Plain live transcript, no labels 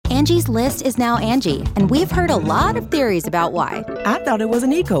Angie's List is now Angie, and we've heard a lot of theories about why. I thought it was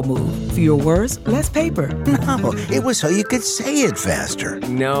an eco move. Fewer words, less paper. No, it was so you could say it faster.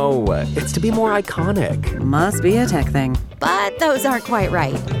 No, it's to be more iconic. Must be a tech thing. But those aren't quite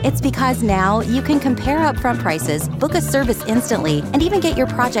right. It's because now you can compare upfront prices, book a service instantly, and even get your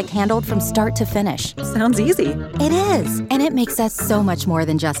project handled from start to finish. Sounds easy. It is, and it makes us so much more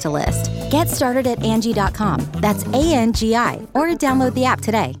than just a list. Get started at Angie.com. That's ANGI, or download the app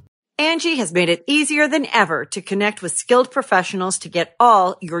today. Angie has made it easier than ever to connect with skilled professionals to get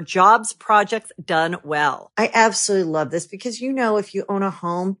all your jobs projects done well. I absolutely love this because, if you own a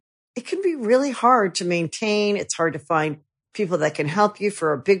home, it can be really hard to maintain. It's hard to find people that can help you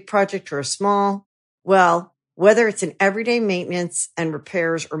for a big project or a small. Well, whether it's in everyday maintenance and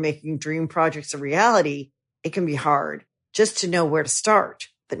repairs or making dream projects a reality, it can be hard just to know where to start.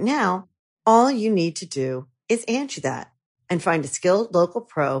 But now all you need to do is Angie that and find a skilled local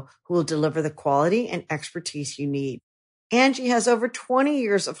pro who will deliver the quality and expertise you need. Angie has over 20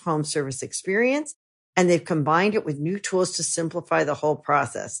 years of home service experience, and they've combined it with new tools to simplify the whole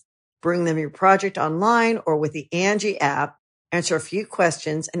process. Bring them your project online or with the Angie app, answer a few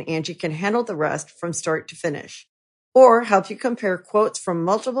questions, and Angie can handle the rest from start to finish. Or help you compare quotes from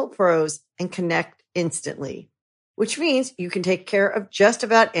multiple pros and connect instantly, which means you can take care of just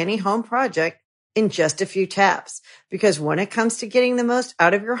about any home project in just a few taps. Because when it comes to getting the most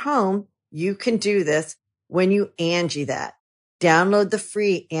out of your home, you can do this when you Angie that. Download the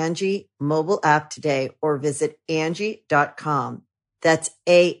free Angie mobile app today or visit Angie.com. That's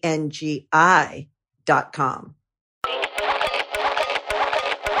ANGI.com.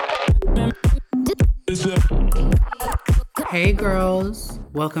 Hey girls,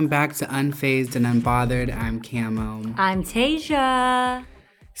 welcome back to Unfazed and Unbothered. I'm Camo. I'm Tasia.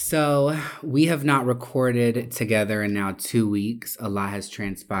 So we have not recorded together in now 2 weeks. A lot has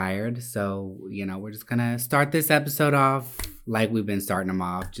transpired. So, we're just gonna start this episode off like we've been starting them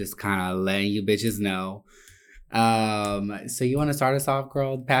off, just kind of letting you bitches know. So you want to start us off,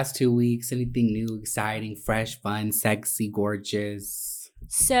 girl? The past 2 weeks, anything new, exciting, fresh, fun, sexy, gorgeous?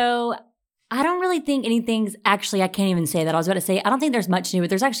 So I don't really think anything's actually, I can't even say that. I was about to say, I don't think there's much new, but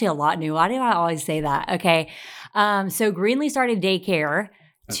there's actually a lot new. Why do I always say that? Okay. So Greenlee started daycare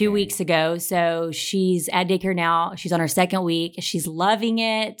 2 weeks ago. So she's at daycare now. She's on her second week. She's loving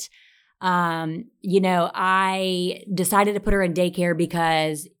it. I decided to put her in daycare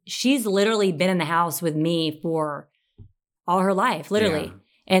because she's literally been in the house with me for all her life, literally. Yeah.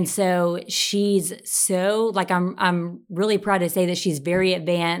 And so she's so I'm really proud to say that she's very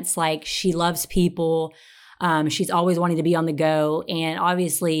advanced. Like she loves people. She's always wanting to be on the go. And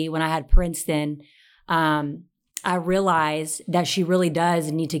obviously when I had Princeton, I realized that she really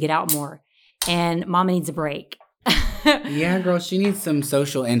does need to get out more and mama needs a break. Yeah, girl, she needs some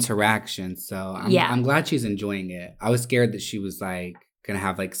social interaction. So I'm glad she's enjoying it. I was scared that she was going to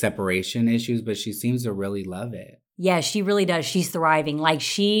have separation issues, but she seems to really love it. Yeah, she really does. She's thriving.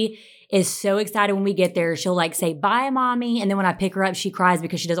 She is so excited when we get there. She'll say, bye, mommy. And then when I pick her up, she cries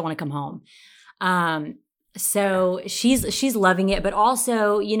because she doesn't want to come home. So she's loving it. But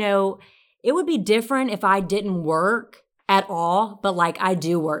also, it would be different if I didn't work at all, but I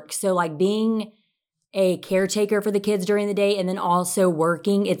do work. So being a caretaker for the kids during the day and then also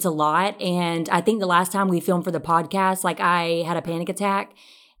working, it's a lot. And I think the last time we filmed for the podcast, I had a panic attack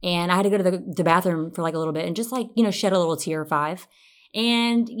and I had to go to the bathroom for a little bit and just shed a little tear or five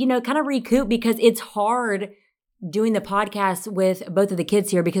and, kind of recoup because it's hard doing the podcast with both of the kids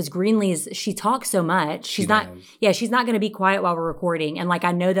here because she talks so much. She's not going to be quiet while we're recording. And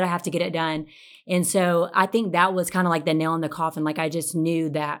I know that I have to get it done. And so I think that was kind of the nail in the coffin. I just knew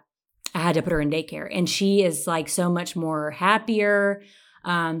that I had to put her in daycare and she is so much more happier.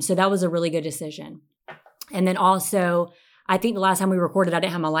 So that was a really good decision. And then also, I think the last time we recorded, I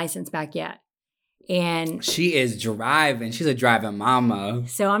didn't have my license back yet. And she is driving. She's a driving mama.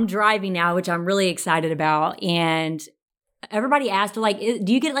 So I'm driving now, which I'm really excited about. And everybody asked, do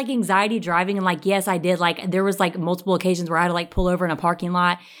you get anxiety driving? And yes, I did. There was multiple occasions where I had to pull over in a parking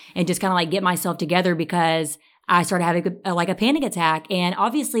lot and just kind of get myself together because I started having a panic attack. And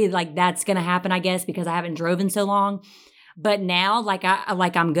obviously that's going to happen, I guess, because I haven't driven so long. But now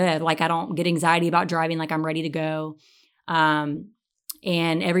I'm good. I don't get anxiety about driving. I'm ready to go.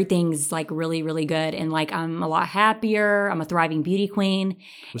 And everything's really, really good. And I'm a lot happier. I'm a thriving beauty queen.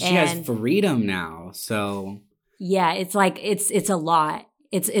 Well, she has freedom now. So yeah, it's it's a lot.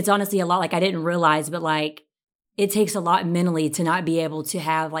 It's honestly a lot. I didn't realize, but it takes a lot mentally to not be able to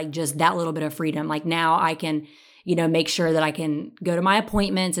have just that little bit of freedom. Now I can, make sure that I can go to my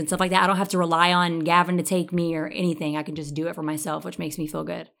appointments and stuff like that. I don't have to rely on Gavin to take me or anything. I can just do it for myself, which makes me feel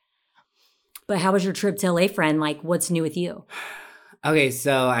good. But how was your trip to LA, friend? Like, what's new with you? Okay,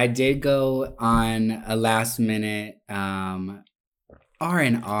 so I did go on a last minute R&R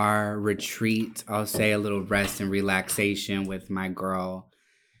retreat. I'll say a little rest and relaxation with my girl.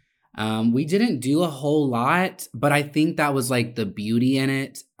 We didn't do a whole lot, but I think that was like the beauty in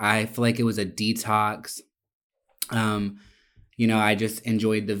it. I feel like it was a detox. I just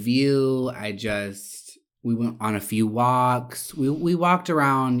enjoyed the view. We went on a few walks. We walked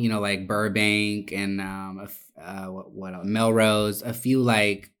around, like Burbank and what else? Melrose, a few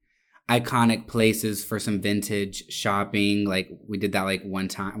like iconic places for some vintage shopping. Like we did that like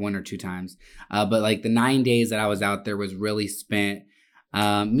one or two times. But like the 9 days that I was out there was really spent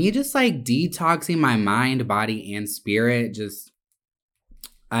me just like detoxing my mind, body, and spirit.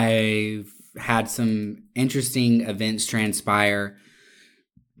 I've had some interesting events transpire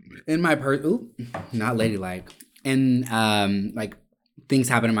in my not ladylike. And like things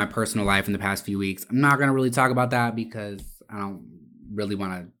happen in my personal life in the past few weeks. I'm not gonna really talk about that because I don't really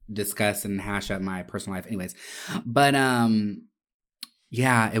want to discuss and hash up my personal life anyways. But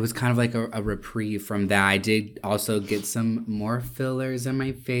yeah, it was kind of like a reprieve from that. I did also get some more fillers in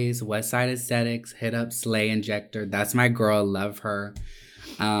my face. Westside Aesthetics, hit up Slay Injector. That's my girl. Love her.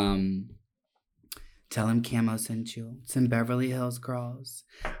 Tell him Camo sent you. It's in Beverly Hills, girls.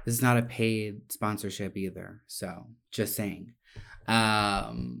 This is not a paid sponsorship either. So just saying.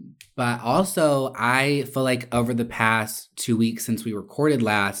 But also, I feel like over the past 2 weeks since we recorded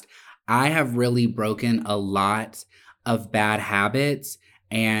last, I have really broken a lot of bad habits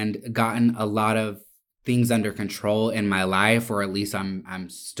and gotten a lot of things under control in my life, or at least I'm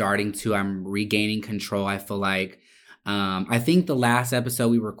regaining control. I feel like, I think the last episode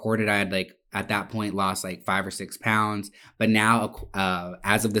we recorded, I had like, at that point lost like 5 or 6 pounds, but now,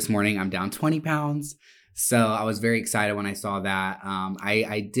 as of this morning, I'm down 20 pounds. So I was very excited when I saw that.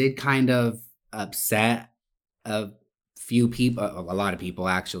 I did kind of upset a lot of people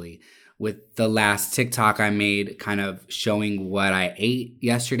actually, with the last TikTok I made kind of showing what I ate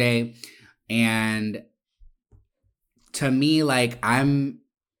yesterday. And to me, like,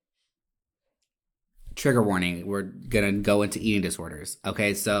 trigger warning, we're gonna go into eating disorders.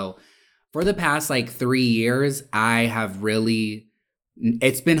 Okay, so for the past like 3 years,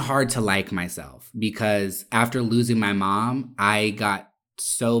 it's been hard to like myself because after losing my mom, I got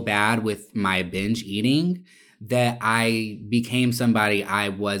so bad with my binge eating that I became somebody I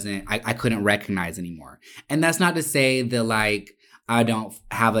couldn't recognize anymore. And that's not to say that like I don't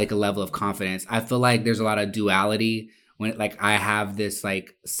have like a level of confidence. I feel like there's a lot of duality when like I have this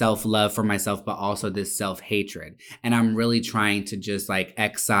like self-love for myself, but also this self-hatred. And I'm really trying to just like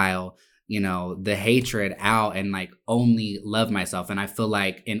exile, the hatred out and like only love myself. And I feel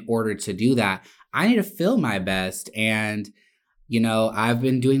like in order to do that, I need to feel my best. And, I've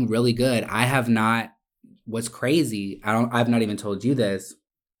been doing really good. What's crazy, I've not even told you this.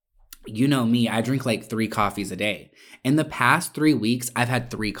 You know me, I drink like 3 coffees a day. In the past 3 weeks, I've had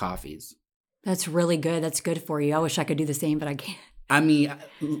 3 coffees. That's really good. That's good for you. I wish I could do the same, but I can't. I mean,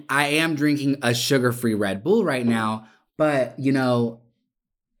 I am drinking a sugar-free Red Bull right now, but,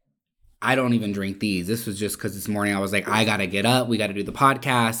 I don't even drink these. This was just because this morning I was like, I got to get up. We got to do the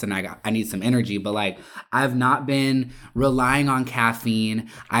podcast and I need some energy. But like, I've not been relying on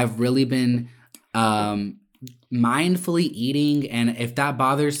caffeine. I've really been mindfully eating. And if that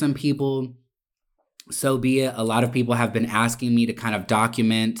bothers some people, so be it. A lot of people have been asking me to kind of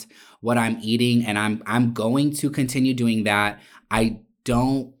document what I'm eating, and I'm going to continue doing that. I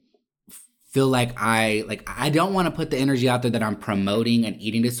don't feel like I don't want to put the energy out there that I'm promoting an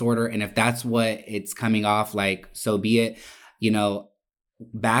eating disorder. And if that's what it's coming off, like, so be it.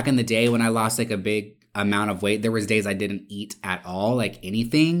 Back in the day when I lost like a big amount of weight, there was days I didn't eat at all, like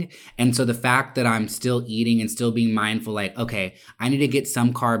anything. And so the fact that I'm still eating and still being mindful, like, okay, I need to get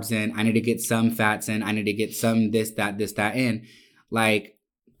some carbs in, I need to get some fats in, I need to get some this, that in, like,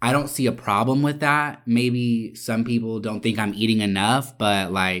 I don't see a problem with that. Maybe some people don't think I'm eating enough,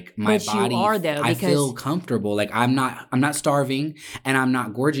 but like my body, you are, though, I feel comfortable. Like I'm not starving and I'm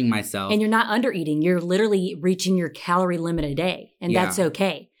not gorging myself. And you're not under eating. You're literally reaching your calorie limit a day, and that's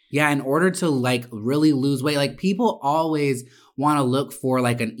okay. Yeah, in order to like really lose weight, like people always want to look for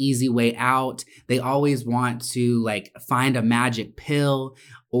like an easy way out. They always want to like find a magic pill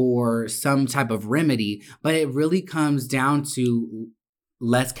or some type of remedy, but it really comes down to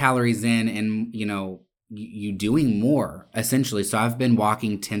less calories in and, you doing more, essentially. So I've been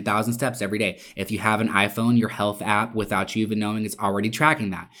walking 10,000 steps every day. If you have an iPhone, your health app, without you even knowing, it's already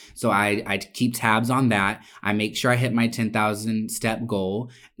tracking that. So I keep tabs on that. I make sure I hit my 10,000 step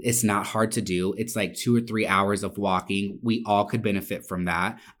goal. It's not hard to do. It's like 2 or 3 hours of walking. We all could benefit from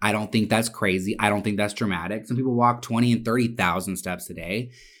that. I don't think that's crazy. I don't think that's dramatic. Some people walk 20 and 30,000 steps a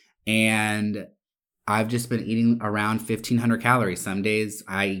day. And I've just been eating around 1,500 calories. Some days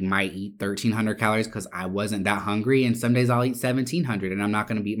I might eat 1,300 calories because I wasn't that hungry. And some days I'll eat 1,700 and I'm not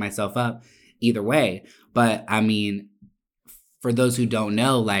going to beat myself up either way. But I mean, for those who don't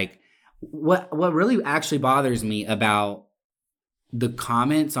know, like what really actually bothers me about the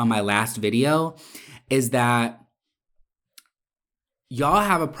comments on my last video is that y'all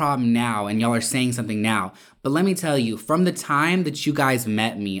have a problem now and y'all are saying something now. But let me tell you, from the time that you guys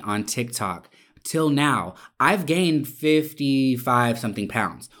met me on TikTok till now, I've gained 55 something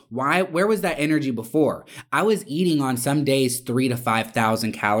pounds. Why? Where was that energy before? I was eating on some days 3,000 to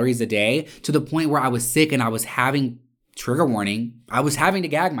 5,000 calories a day to the point where I was sick and I was having, trigger warning, I was having to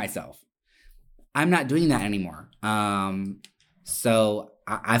gag myself. I'm not doing that anymore. So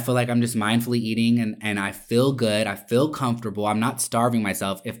I feel like I'm just mindfully eating and I feel good. I feel comfortable. I'm not starving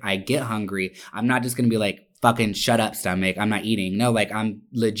myself. If I get hungry, I'm not just going to be like, fucking shut up, stomach, I'm not eating. No, like I'm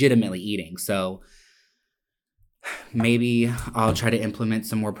legitimately eating. So maybe I'll try to implement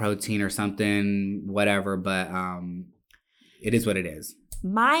some more protein or something, whatever. But it is what it is.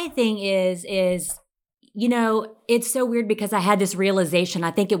 My thing is, you know, it's so weird because I had this realization,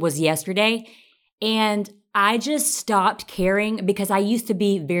 I think it was yesterday, and I just stopped caring because I used to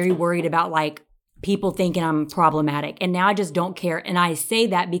be very worried about like people thinking I'm problematic. And now I just don't care. And I say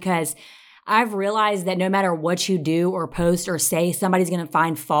that because I've realized that no matter what you do or post or say, somebody's going to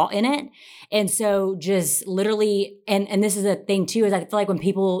find fault in it. And so just literally, and this is a thing too, is I feel like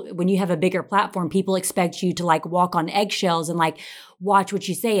when you have a bigger platform, people expect you to like walk on eggshells and like watch what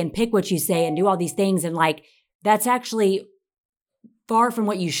you say and pick what you say and do all these things. And like, that's actually far from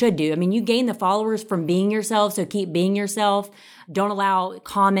what you should do. I mean, you gain the followers from being yourself. So keep being yourself. Don't allow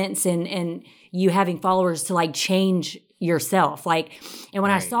comments and you having followers to like change yourself. Like, and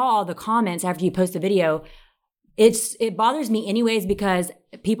when I saw all the comments after you post the video, it bothers me anyways, because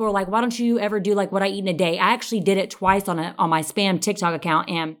people are like, why don't you ever do like what I eat in a day? I actually did it twice on my spam TikTok account,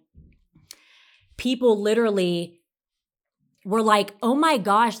 and people literally were like, oh my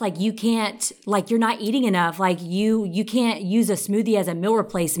gosh, like you can't, like you're not eating enough. Like you can't use a smoothie as a meal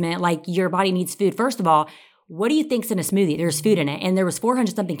replacement. Like your body needs food. First of all, what do you think's in a smoothie? There's food in it, and there was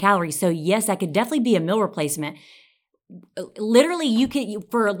 400 something calories. So yes, that could definitely be a meal replacement. Literally, you can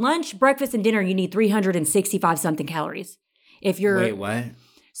for lunch, breakfast, and dinner, you need 365 something calories. If you're Wait, what?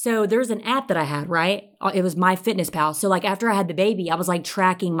 So there's an app that I had, right? It was MyFitnessPal. So like after I had the baby, I was like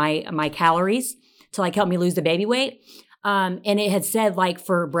tracking my calories to like help me lose the baby weight. And it had said like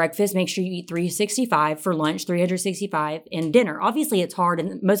for breakfast, make sure you eat 365, for lunch, 365, and dinner. Obviously it's hard,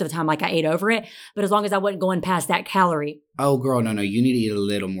 and most of the time like I ate over it, but as long as I wasn't going past that calorie. Oh girl, no, you need to eat a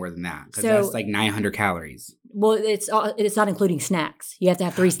little more than that because that's like 900 calories. Well, it's not including snacks. You have to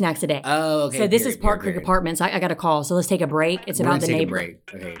have 3 snacks a day. Oh, okay. So this is Park Creek Apartments. I got a call, so let's take a break. It's about the neighbor.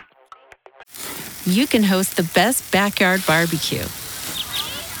 Okay. You can host the best backyard barbecue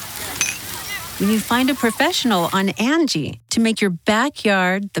when you find a professional on Angie to make your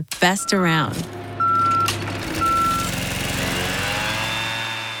backyard the best around.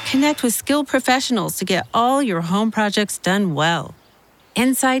 Connect with skilled professionals to get all your home projects done well.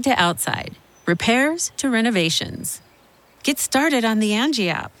 Inside to outside, repairs to renovations. Get started on the Angie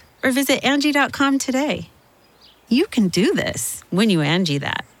app or visit Angie.com today. You can do this when you Angie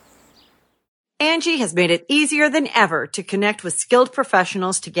that. Angie has made it easier than ever to connect with skilled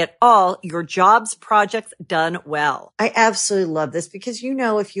professionals to get all your jobs projects done well. I absolutely love this because, you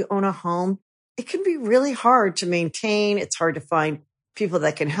know, if you own a home, it can be really hard to maintain. It's hard to find people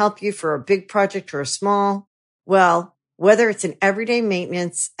that can help you for a big project or a small. Well, whether it's in everyday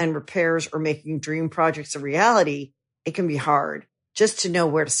maintenance and repairs or making dream projects a reality, it can be hard just to know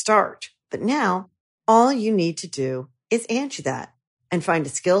where to start. But now all you need to do is Angie that and find a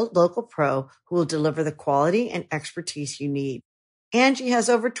skilled local pro who will deliver the quality and expertise you need. Angie has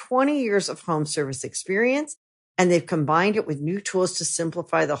over 20 years of home service experience, and they've combined it with new tools to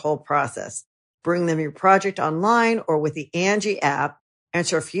simplify the whole process. Bring them your project online or with the Angie app,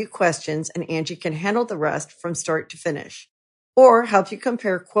 answer a few questions, and Angie can handle the rest from start to finish. Or help you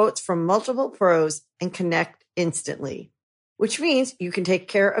compare quotes from multiple pros and connect instantly, which means you can take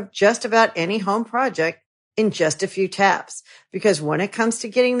care of just about any home project in just a few taps. Because when it comes to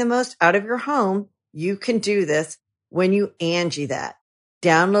getting the most out of your home, you can do this when you Angie that.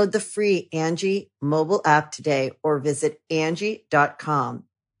 Download the free Angie mobile app today or visit Angie.com.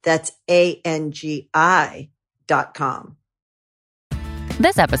 That's ANGI.com.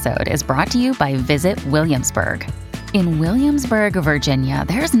 This episode is brought to you by Visit Williamsburg. In Williamsburg, Virginia,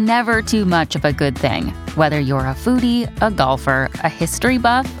 there's never too much of a good thing. Whether you're a foodie, a golfer, a history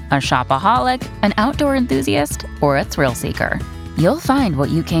buff, a shopaholic, an outdoor enthusiast, or a thrill seeker, you'll find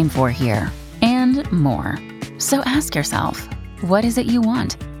what you came for here and more. So ask yourself, what is it you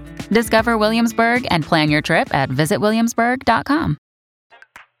want? Discover Williamsburg and plan your trip at visitwilliamsburg.com.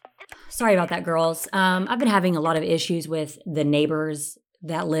 Sorry about that, girls. I've been having a lot of issues with the neighbors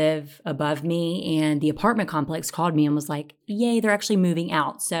that live above me, and the apartment complex called me and was like, yay, they're actually moving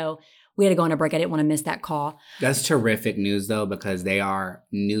out. So we had to go on a break. I didn't want to miss that call. That's terrific news, though, because they are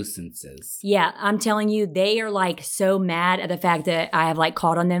nuisances. Yeah, I'm telling you, they are like so mad at the fact that I have like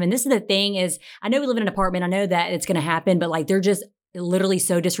called on them. And this is the thing is, I know we live in an apartment. I know that it's going to happen, but like they're just literally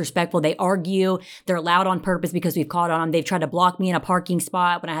so disrespectful. They argue. They're loud on purpose because we've called on them. They've tried to block me in a parking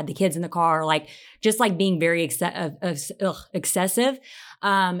spot when I had the kids in the car, like just like being very excessive.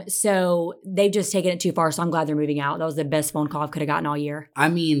 So they've just taken it too far. So I'm glad they're moving out. That was the best phone call I could have gotten all year. I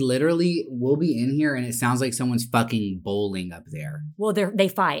mean, literally, we'll be in here and it sounds like someone's fucking bowling up there. Well, they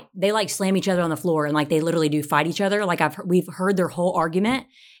fight. They like slam each other on the floor and like they literally do fight each other. Like we've heard their whole argument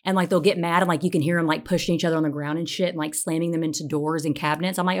and like they'll get mad and like you can hear them like pushing each other on the ground and shit and like slamming them into doors and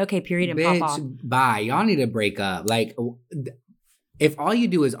cabinets. I'm like, okay, period, and Bitch, pop off. Bye. Y'all need to break up. Like, if all you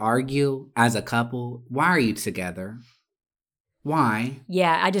do is argue as a couple, why are you together? Why?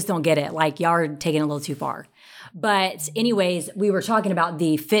 Yeah, I just don't get it. Like, y'all are taking it a little too far. But anyways, we were talking about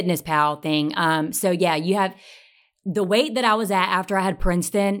the Fitness Pal thing. So yeah, you have the weight that I was at after I had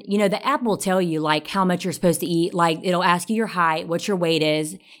Princeton. You know, the app will tell you like how much you're supposed to eat. Like it'll ask you your height, what your weight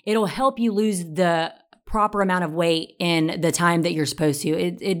is. It'll help you lose the proper amount of weight in the time that you're supposed to.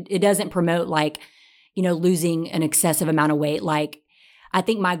 It doesn't promote like, you know, losing an excessive amount of weight. Like, I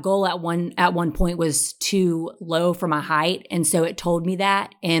think my goal at one point was too low for my height. And so it told me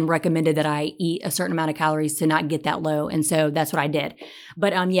that and recommended that I eat a certain amount of calories to not get that low. And so that's what I did.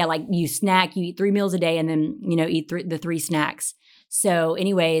 But yeah, like you eat 3 meals a day and then, you know, eat the 3 snacks. So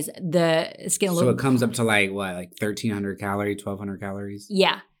anyways, it's getting a little. So it comes up to like what, like 1,300 calories, 1,200 calories?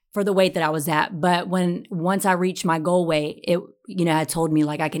 Yeah, for the weight that I was at. But once I reached my goal weight, it, you know, had told me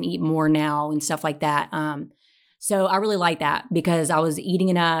like I can eat more now and stuff like that. So I really like that because I was eating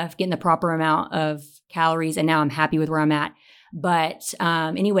enough, getting the proper amount of calories, and now I'm happy with where I'm at. But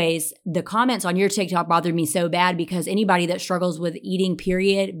anyways, the comments on your TikTok bothered me so bad because anybody that struggles with eating,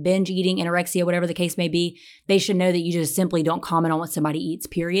 period, binge eating, anorexia, whatever the case may be, they should know that you just simply don't comment on what somebody eats,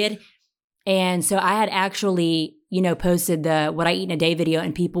 period. And so I had actually, you know, posted the what I eat in a day video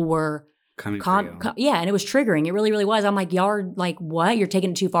and people were coming yeah, and it was triggering. It really, really was. I'm like, y'all are like, what? You're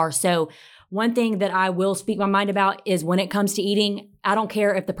taking it too far. So one thing that I will speak my mind about is when it comes to eating, I don't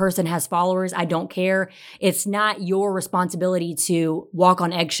care if the person has followers. I don't care. It's not your responsibility to walk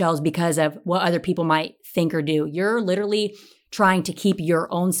on eggshells because of what other people might think or do. You're literally trying to keep your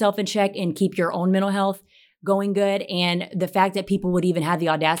own self in check and keep your own mental health going good. And the fact that people would even have the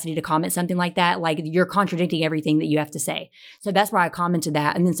audacity to comment something like that, like you're contradicting everything that you have to say. So that's why I commented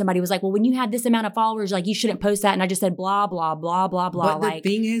that. And then somebody was like, well, when you had this amount of followers, like you shouldn't post that. And I just said, blah, blah, blah, blah, blah. But the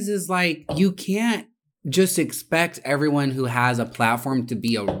thing is like, you can't just expect everyone who has a platform to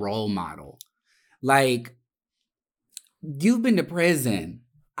be a role model. Like, you've been to prison.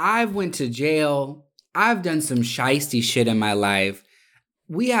 I've went to jail. I've done some shiesty shit in my life.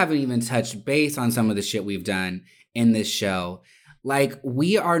 We haven't even touched base on some of the shit we've done in this show. Like,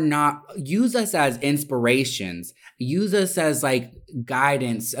 we are not, use us as inspirations. Use us as like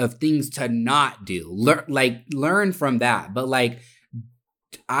guidance of things to not do. Learn from that. But like,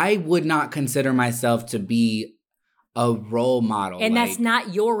 I would not consider myself to be a role model. And that's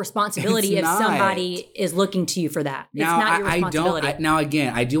not your responsibility if somebody is looking to you for that. It's not your responsibility. Now,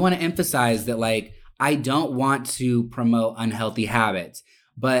 again, I do want to emphasize that like, I don't want to promote unhealthy habits.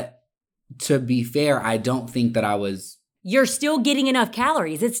 But to be fair, I don't think that I was. You're still getting enough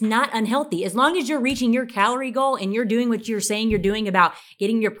calories. It's not unhealthy. As long as you're reaching your calorie goal and you're doing what you're saying you're doing about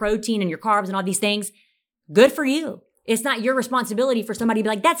getting your protein and your carbs and all these things, good for you. It's not your responsibility for somebody to be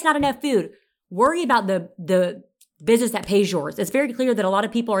like, that's not enough food. Worry about the business that pays yours. It's very clear that a lot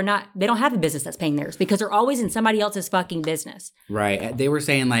of people they don't have a business that's paying theirs because they're always in somebody else's fucking business. Right. They were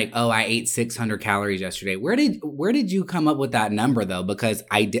saying like, oh, I ate 600 calories yesterday. Where did you come up with that number though? Because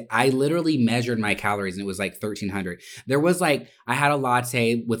I literally measured my calories and it was like 1,300. There was like, I had a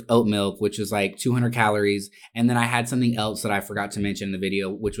latte with oat milk, which was like 200 calories. And then I had something else that I forgot to mention in the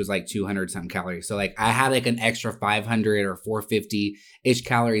video, which was like 200 something calories. So like I had like an extra 500 or 450-ish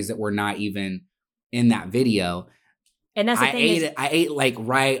calories that were not even in that video. And that's the thing. I ate like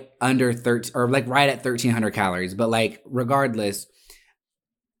right under 13 or like right at 1,300 calories. But like regardless,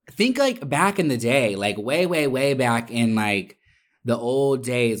 think like back in the day, like way, way, way back in like the old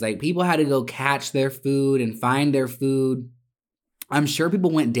days, like people had to go catch their food and find their food. I'm sure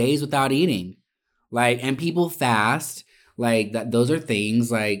people went days without eating, like, and people fast, like that. Those are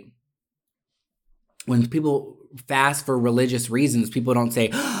things like when people fast for religious reasons, people don't say,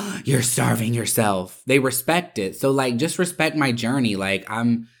 oh, you're starving yourself. They respect it. So like, just respect my journey. Like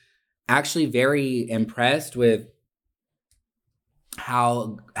I'm actually very impressed with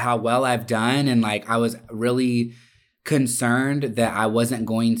how well I've done. And like, I was really concerned that I wasn't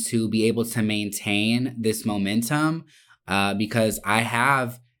going to be able to maintain this momentum because I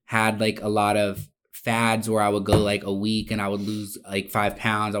have had like a lot of fads where I would go like a week and I would lose like 5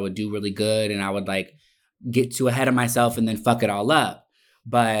 pounds. I would do really good and I would like get too ahead of myself and then fuck it all up.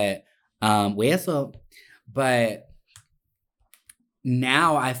 But but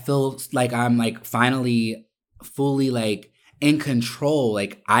now I feel like I'm like finally fully like in control.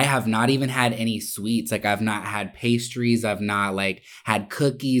 Like I have not even had any sweets. Like I've not had pastries. I've not like had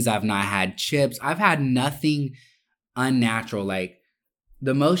cookies. I've not had chips. I've had nothing unnatural. Like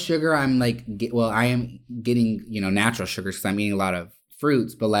the most sugar I'm like, I am getting, natural sugars because I'm eating a lot of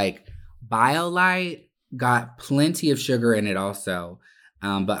fruits, but like BioLite got plenty of sugar in it also.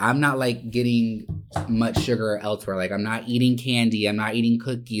 But I'm not like getting much sugar elsewhere. Like I'm not eating candy. I'm not eating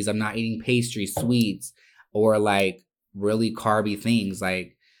cookies. I'm not eating pastries, sweets, or like really carby things.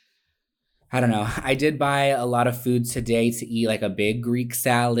 Like, I don't know. I did buy a lot of food today to eat, like a big Greek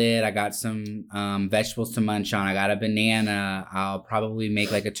salad. I got some vegetables to munch on. I got a banana. I'll probably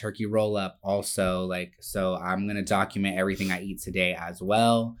make like a turkey roll up also. Like, so I'm going to document everything I eat today as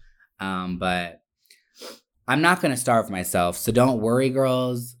well. But I'm not going to starve myself. So don't worry,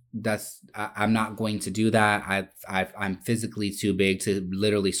 girls. I'm not going to do that. I'm physically too big to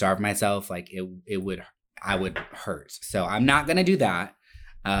literally starve myself. Like I would hurt. So I'm not going to do that.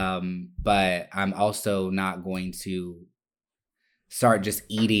 But I'm also not going to start just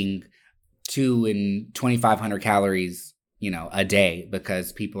eating 2,500 calories, a day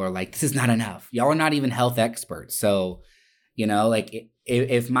because people are like, this is not enough. Y'all are not even health experts. So, like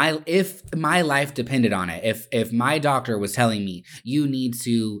if my life depended on it, if my doctor was telling me you need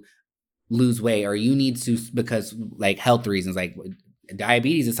to lose weight or you need to, because like health reasons, like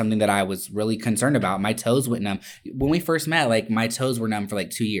diabetes is something that I was really concerned about. My toes went numb. When we first met, like my toes were numb for like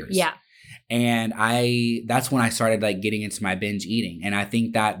 2 years. Yeah. And that's when I started like getting into my binge eating. And I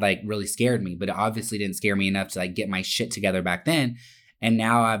think that like really scared me, but it obviously didn't scare me enough to like get my shit together back then. And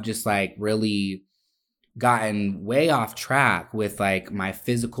now I've just like really gotten way off track with like my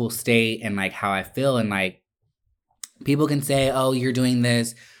physical state and like how I feel. And like people can say, oh, you're doing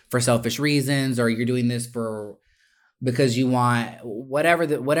this for selfish reasons, or you're doing this because you want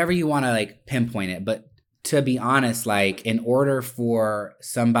whatever you want to like pinpoint it. But to be honest, like in order for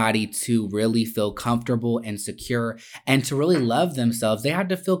somebody to really feel comfortable and secure and to really love themselves, they had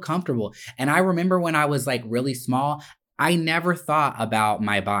to feel comfortable. And I remember when I was like really small, I never thought about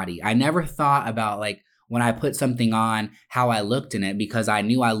my body. I never thought about like when I put something on, how I looked in it, because I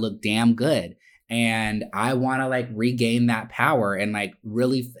knew I looked damn good. And I want to like regain that power and like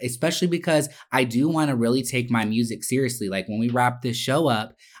really, especially because I do want to really take my music seriously. Like when we wrap this show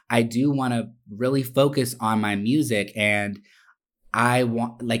up, I do want to really focus on my music, and I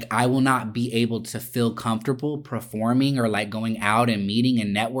will not be able to feel comfortable performing or like going out and meeting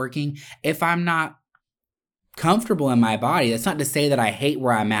and networking if I'm not comfortable in my body. That's not to say that I hate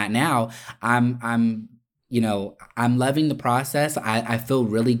where I'm at now. I'm loving the process. I feel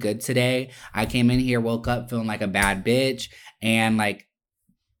really good today. I came in here, woke up feeling like a bad bitch. And like,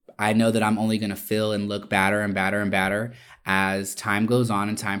 I know that I'm only going to feel and look badder and badder and badder as time goes on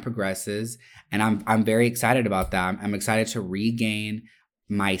and time progresses. And I'm very excited about that. I'm excited to regain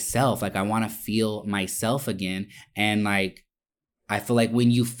myself. Like I want to feel myself again. And like, I feel like when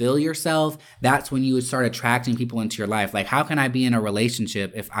you feel yourself, that's when you would start attracting people into your life. Like, how can I be in a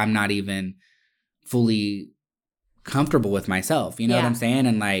relationship if I'm not even fully comfortable with myself. You know what I'm saying?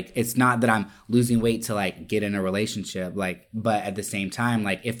 And like, it's not that I'm losing weight to like get in a relationship, like, but at the same time,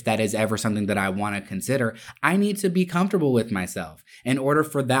 like if that is ever something that I want to consider, I need to be comfortable with myself in order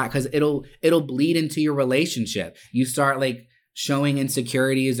for that. Cause it'll bleed into your relationship. You start like showing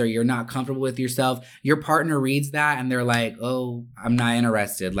insecurities or you're not comfortable with yourself. Your partner reads that and they're like, oh, I'm not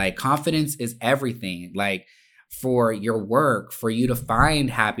interested. Like confidence is everything. Like for your work, for you to find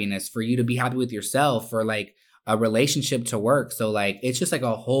happiness, for you to be happy with yourself, for like a relationship to work. So like, it's just like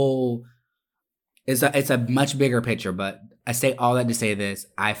a whole, it's a much bigger picture, but I say all that to say this,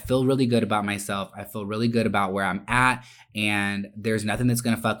 I feel really good about myself. I feel really good about where I'm at and there's nothing that's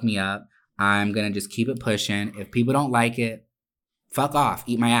going to fuck me up. I'm going to just keep it pushing. If people don't like it, fuck off,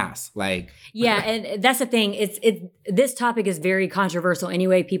 eat my ass. Like, yeah. And that's the thing. This topic is very controversial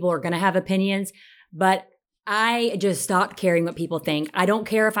anyway. People are going to have opinions, but I just stopped caring what people think. I don't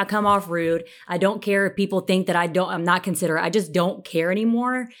care if I come off rude. I don't care if people think that I'm not considerate. I just don't care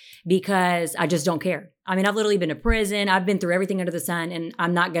anymore because I just don't care. I mean, I've literally been to prison. I've been through everything under the sun, and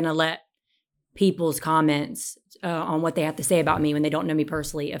I'm not going to let people's comments on what they have to say about me when they don't know me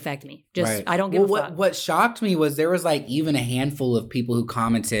personally affect me. Just, I don't give a fuck. What shocked me was there was like even a handful of people who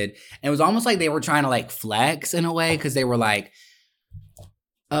commented, and it was almost like they were trying to like flex in a way because they were like,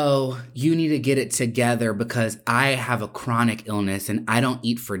 oh, you need to get it together because I have a chronic illness and I don't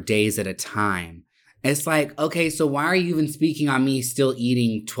eat for days at a time. It's like, okay, so why are you even speaking on me still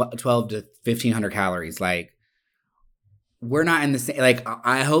eating 12 to 1,500 calories? Like, we're not in the same, like,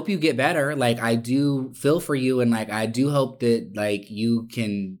 I hope you get better. Like, I do feel for you and like, I do hope that like you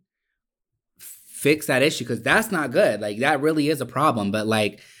can fix that issue because that's not good. Like, that really is a problem. But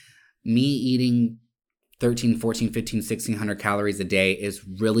like me eating 13, 14, 15, 1,600 calories a day is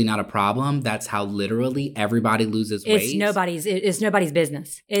really not a problem. That's how literally everybody loses weight. It's nobody's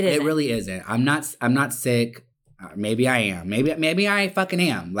business. It really isn't. I'm not sick. Maybe I am. Maybe I fucking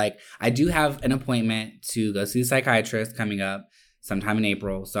am. Like I do have an appointment to go see the psychiatrist coming up sometime in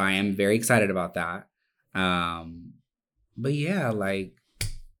April. So I am very excited about that. But yeah, like.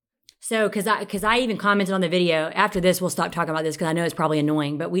 So, cause I even commented on the video. After this, we'll stop talking about this because I know it's probably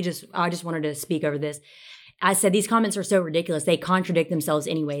annoying, but I just wanted to speak over this. I said, these comments are so ridiculous. They contradict themselves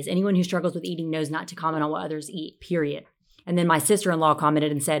anyways. Anyone who struggles with eating knows not to comment on what others eat, period. And then my sister-in-law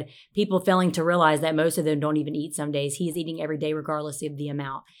commented and said, people failing to realize that most of them don't even eat some days. He is eating every day regardless of the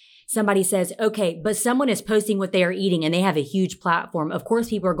amount. Somebody says, okay, but someone is posting what they are eating and they have a huge platform. Of course,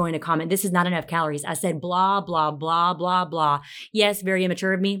 people are going to comment, this is not enough calories. I said, blah, blah, blah, blah, blah. Yes, very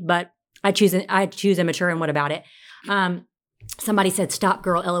immature of me, but I choose immature and what about it? Somebody said, stop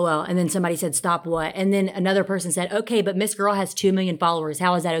girl, LOL. And then somebody said, stop what? And then another person said, okay, but Miss Girl has 2 million followers.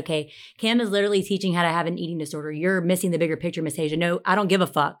 How is that okay? Cam is literally teaching how to have an eating disorder. You're missing the bigger picture, Miss Asia. No, I don't give a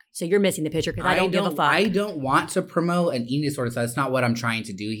fuck. So you're missing the picture because I don't give a fuck. I don't want to promote an eating disorder. So that's not what I'm trying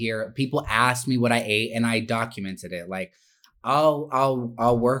to do here. People asked me what I ate and I documented it. Like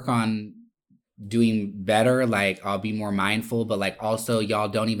I'll work on doing better. Like I'll be more mindful, but like also y'all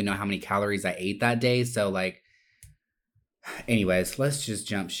don't even know how many calories I ate that day. So like, anyways, let's just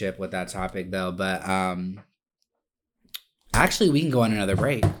jump ship with that topic though. But actually we can go on another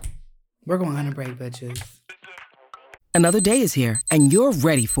break. We're going on a break, bitches. Another day is here and you're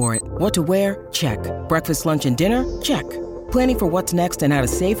ready for it. What to wear? Check. Breakfast, lunch, and dinner? Check. Planning for what's next and how to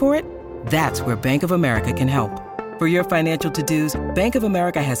save for it? That's where Bank of America can help. For your financial to-dos, Bank of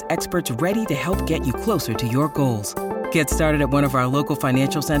America has experts ready to help get you closer to your goals. Get started at one of our local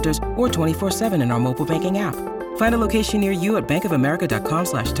financial centers or 24/7 in our mobile banking app. Find a location near you at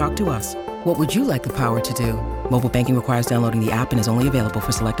bankofamerica.com/talktous. What would you like the power to do? Mobile banking requires downloading the app and is only available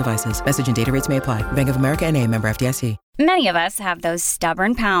for select devices. Message and data rates may apply. Bank of America NA, member FDIC. Many of us have those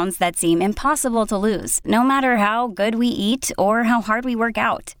stubborn pounds that seem impossible to lose, no matter how good we eat or how hard we work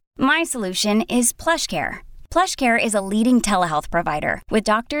out. My solution is PlushCare. PlushCare is a leading telehealth provider with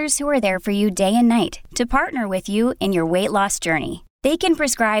doctors who are there for you day and night to partner with you in your weight loss journey. They can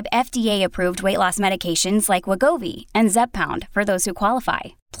prescribe FDA-approved weight loss medications like Wegovy and Zepbound for those who qualify.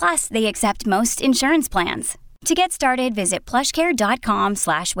 Plus, they accept most insurance plans. To get started, visit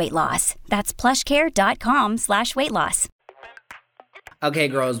plushcare.com/weightloss. That's plushcare.com/weightloss. Okay,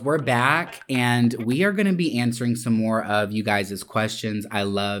 girls, we're back and we are going to be answering some more of you guys' questions. I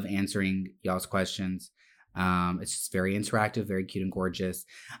love answering y'all's questions. It's just very interactive, very cute and gorgeous.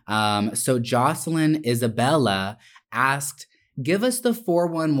 So Jocelyn Isabella asked, give us the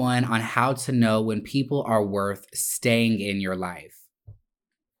 411 on how to know when people are worth staying in your life.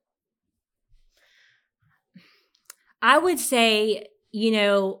 I would say,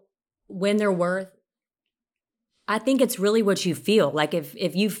 when they're worth, I think it's really what you feel. Like if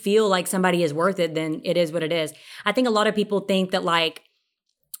you feel like somebody is worth it, then it is what it is. I think a lot of people think that like,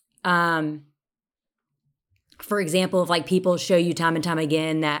 for example, if like people show you time and time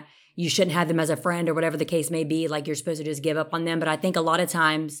again that you shouldn't have them as a friend or whatever the case may be, like you're supposed to just give up on them. But I think a lot of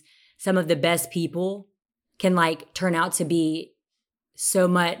times some of the best people can like turn out to be so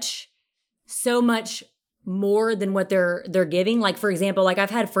much more than what they're giving. Like, for example, like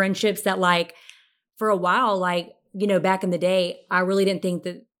I've had friendships that like for a while, like, you know, back in the day, I really didn't think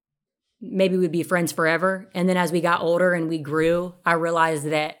that maybe we'd be friends forever. And then as we got older and we grew, I realized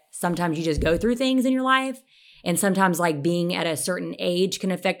that sometimes you just go through things in your life. And sometimes like being at a certain age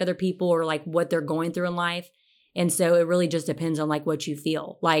can affect other people or like what they're going through in life. And so it really just depends on like what you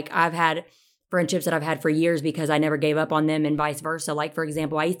feel. Like I've had friendships that I've had for years because I never gave up on them and vice versa. Like, for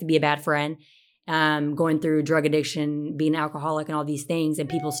example, I used to be a bad friend, going through drug addiction, being an alcoholic and all these things, and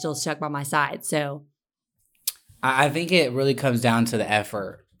people still stuck by my side. So I think it really comes down to the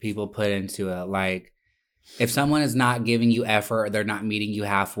effort people put into it. Like if someone is not giving you effort or they're not meeting you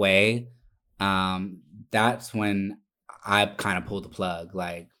halfway, that's when I kind of pull the plug.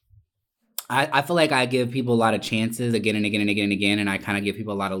 Like I feel like I give people a lot of chances again and again and again and again, and I kind of give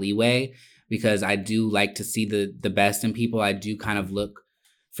people a lot of leeway because I do like to see the best in people. I do kind of look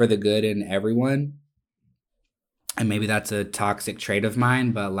for the good in everyone. And maybe that's a toxic trait of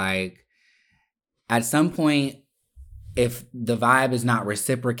mine, but like at some point, if the vibe is not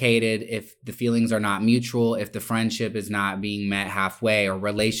reciprocated, if the feelings are not mutual, if the friendship is not being met halfway or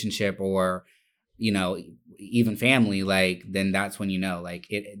relationship or, you know, even family, like, then that's when you know, like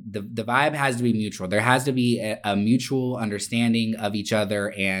the vibe has to be mutual. There has to be a mutual understanding of each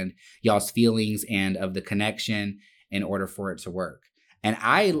other and y'all's feelings and of the connection in order for it to work. And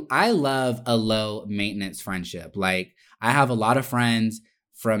I love a low maintenance friendship. Like I have a lot of friends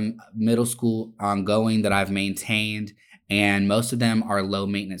from middle school ongoing that I've maintained, and most of them are low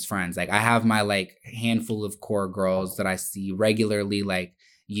maintenance friends. Like I have my like handful of core girls that I see regularly, like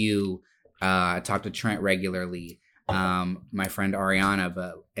you. I talk to Trent regularly, my friend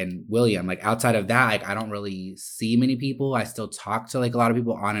Ariana, and William. Like outside of that, like I don't really see many people. I still talk to like a lot of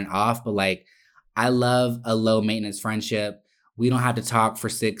people on and off, but like I love a low maintenance friendship. We don't have to talk for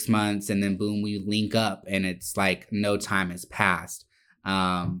 6 months and then boom, we link up and it's like no time has passed.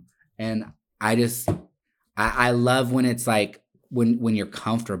 And I love when it's like when you're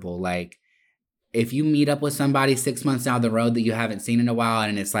comfortable. Like if you meet up with somebody 6 months down the road that you haven't seen in a while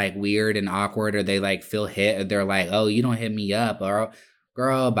and it's like weird and awkward, or they like feel hit, or they're like, oh, you don't hit me up, or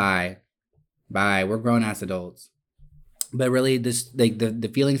girl, bye. We're grown ass adults. But really this like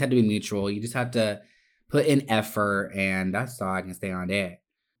the feelings have to be mutual. You just have to put in effort, and that's all I can say on that.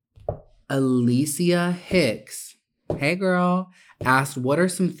 Alicia Hicks, hey girl, asked, what are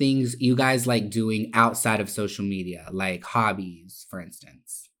some things you guys like doing outside of social media, like hobbies, for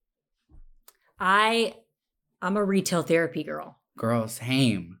instance? I'm a retail therapy girl. Girl,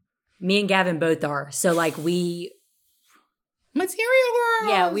 same. Me and Gavin both are. So like material girls.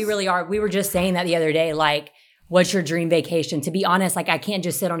 Yeah, we really are. We were just saying that the other day, like, what's your dream vacation? To be honest, like I can't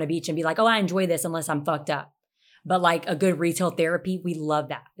just sit on a beach and be like, oh, I enjoy this unless I'm fucked up. But like a good retail therapy, we love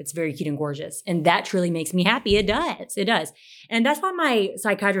that. It's very cute and gorgeous. And that truly makes me happy. It does. It does. And that's why my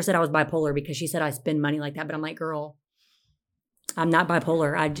psychiatrist said I was bipolar, because she said I spend money like that. But I'm like, girl, I'm not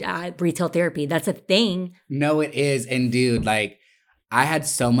bipolar. I retail therapy. That's a thing. No, it is. And dude, like I had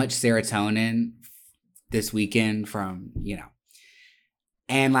so much serotonin this weekend from, you know,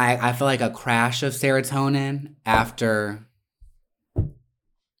 and like I feel like a crash of serotonin after.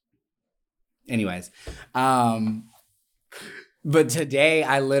 Anyways, but today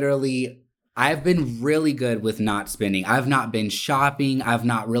I've been really good with not spending. I've not been shopping. I've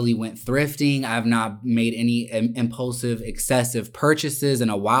not really went thrifting. I've not made any impulsive, excessive purchases in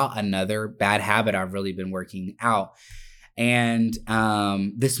a while. Another bad habit I've really been working out. And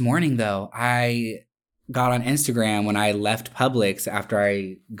this morning, though, I got on Instagram when I left Publix after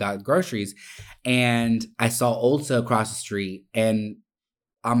I got groceries, and I saw Ulta across the street, and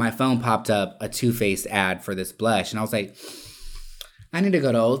on my phone popped up a Too Faced ad for this blush. And I was like, I need to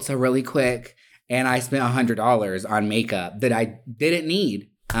go to Ulta really quick. And I spent $100 on makeup that I didn't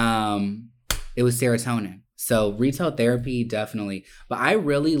need. It was serotonin. So retail therapy, definitely. But I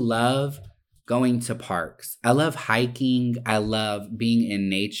really love going to parks. I love hiking. I love being in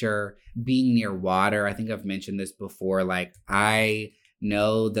nature, being near water. I think I've mentioned this before. Like I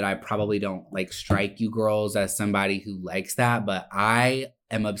know that I probably don't like strike you girls as somebody who likes that, but I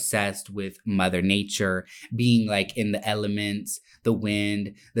am obsessed with Mother Nature, being like in the elements, the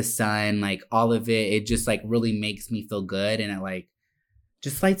wind, the sun, like all of it. It just like really makes me feel good, and it like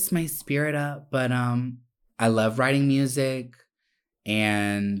just lights my spirit up. But I love writing music.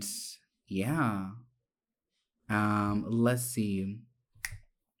 And yeah. Let's see.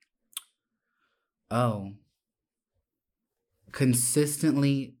 Oh.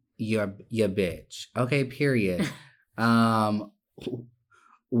 Consistently your bitch. Okay, period.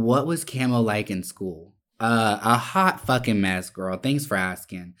 What was Camo like in school? A hot fucking mess, girl. Thanks for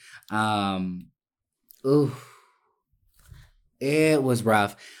asking. It was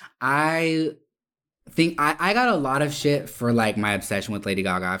rough. I think I got a lot of shit for like my obsession with Lady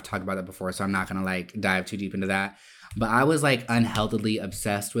Gaga. I've talked about that before, so I'm not gonna like dive too deep into that. But I was like unhealthily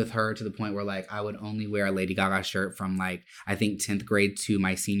obsessed with her to the point where like I would only wear a Lady Gaga shirt from like I think 10th grade to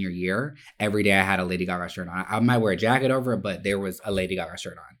my senior year. Every day I had a Lady Gaga shirt on. I might wear a jacket over it, but there was a Lady Gaga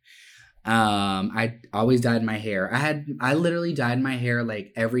shirt on. I always dyed my hair. I literally dyed my hair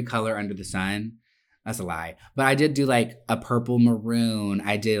like every color under the sun. That's a lie. But I did do like a purple maroon.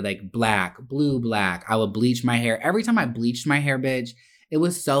 I did like black, blue, black. I would bleach my hair. Every time I bleached my hair, bitch, it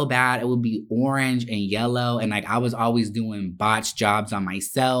was so bad. It would be orange and yellow. And like I was always doing botched jobs on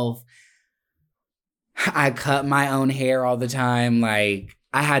myself. I cut my own hair all the time. Like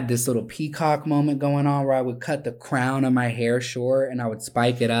I had this little peacock moment going on where I would cut the crown of my hair short and I would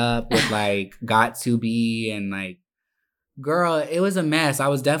spike it up with like got to be and like, girl, it was a mess. I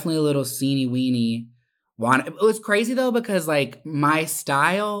was definitely a little seeny weeny. It was crazy though because like my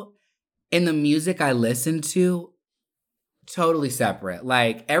style and the music I listened to totally separate.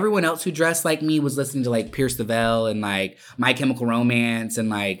 Like everyone else who dressed like me was listening to like Pierce the Veil and like My Chemical Romance and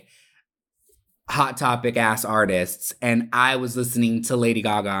like Hot Topic ass artists, and I was listening to Lady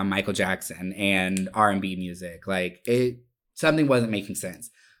Gaga and Michael Jackson and R&B music. Like something wasn't making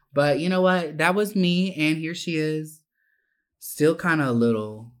sense. But you know what? That was me, and here she is, still kind of a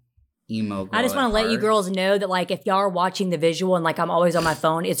little emo girl. I just want to let you girls know that like if y'all are watching the visual and like I'm always on my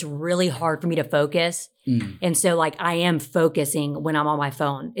phone, it's really hard for me to focus. And so like I am focusing when I'm on my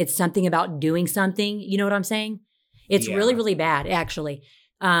phone. It's something about doing something. You know what I'm saying? It's really, really bad actually.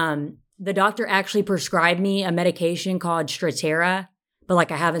 The doctor actually prescribed me a medication called Strattera, but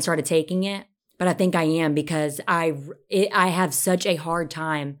like I haven't started taking it. But I think I am because I have such a hard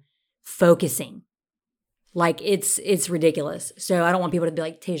time focusing. Like it's ridiculous. So I don't want people to be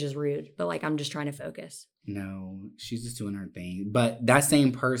like, Tasia's rude, but like I'm just trying to focus. No, she's just doing her thing. But that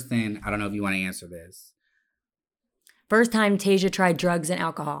same person, I don't know if you want to answer this. First time Tasia tried drugs and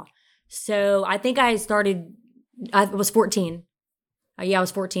alcohol. So I think I was 14. I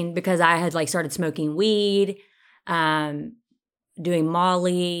was 14 because I had like started smoking weed, doing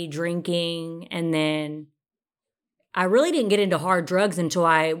Molly, drinking, and then I really didn't get into hard drugs until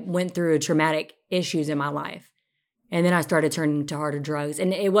I went through traumatic issues in my life. And then I started turning to harder drugs.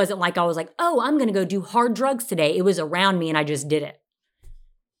 And it wasn't like I was like, oh, I'm going to go do hard drugs today. It was around me and I just did it.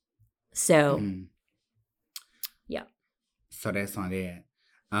 So, yeah. So that's on it.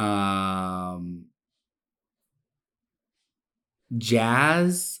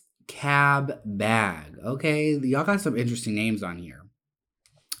 Jazz Cab Bag. Okay, y'all got some interesting names on here.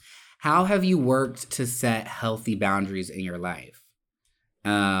 How have you worked to set healthy boundaries in your life?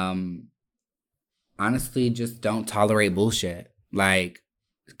 Honestly, just don't tolerate bullshit. Like,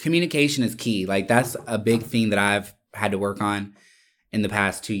 communication is key. Like, that's a big thing that I've had to work on in the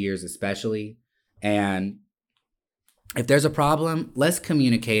past 2 years, especially. And if there's a problem, let's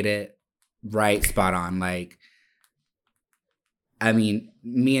communicate it right, spot on. Like, I mean,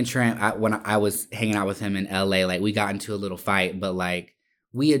 me and Trent, when I was hanging out with him in LA, like, we got into a little fight, but, like,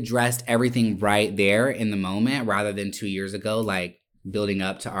 we addressed everything right there in the moment rather than 2 years ago, like, building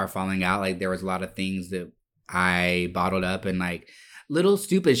up to our falling out. Like, there was a lot of things that I bottled up and, like, little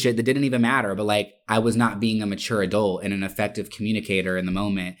stupid shit that didn't even matter. But, like, I was not being a mature adult and an effective communicator in the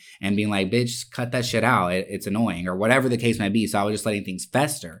moment and being like, bitch, cut that shit out. It's annoying, or whatever the case might be. So I was just letting things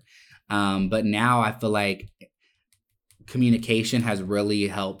fester. But now I feel like communication has really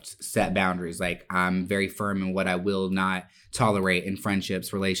helped set boundaries. Like, I'm very firm in what I will not tolerate in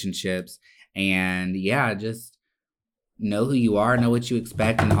friendships, relationships. And yeah, just know who you are, know what you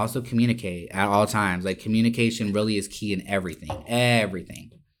expect, and also communicate at all times. Like, communication really is key in everything.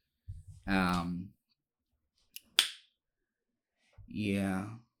 Everything. Yeah.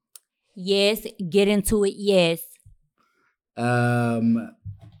 Yes, get into it, yes.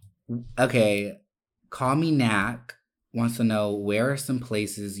 Okay. Call Me Knack wants to know, where are some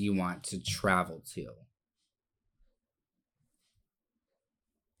places you want to travel to?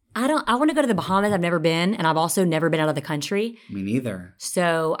 I want to go to the Bahamas. I've never been, and I've also never been out of the country. Me neither.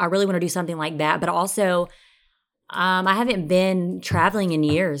 So I really want to do something like that. But also, I haven't been traveling in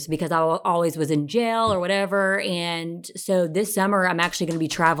years because I always was in jail or whatever. And so this summer, I'm actually going to be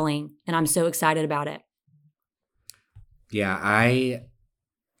traveling, and I'm so excited about it. Yeah,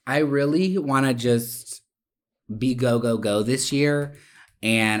 I really want to just be go this year,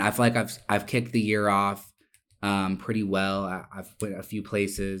 and I feel like I've kicked the year off pretty well. I've went a few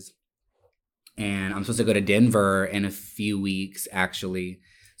places, and I'm supposed to go to Denver in a few weeks actually,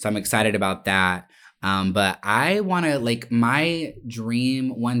 so I'm excited about that. But I want to, like, my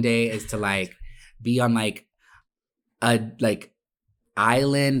dream one day is to like be on like a like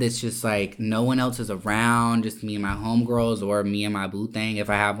island that's just like no one else is around, just me and my homegirls or me and my boo thing if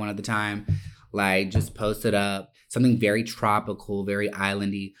I have one at the time. Like, just post it up, something very tropical, very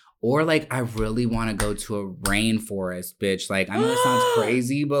islandy. Or like I really want to go to a rainforest, bitch. Like, I know it sounds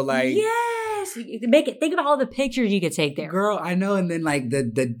crazy, but like, yes, make it. Think about all the pictures you could take there, girl. I know. And then like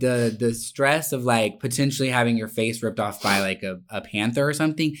the stress of like potentially having your face ripped off by like a panther or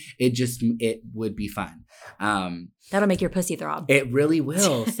something. It would be fun. That'll make your pussy throb. It really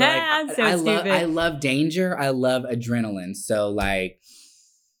will. So, like, I'm so stupid. I love danger. I love adrenaline. So like,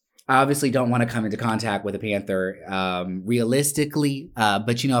 I obviously don't want to come into contact with a panther realistically.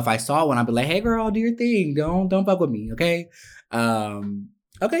 But you know, if I saw one, I'd be like, hey girl, do your thing. Don't fuck with me. Okay.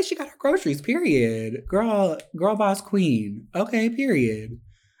 Okay. She got her groceries, period. Girl boss queen. Okay. Period.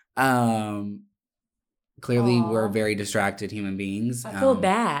 Clearly, Aww. we're very distracted human beings. I feel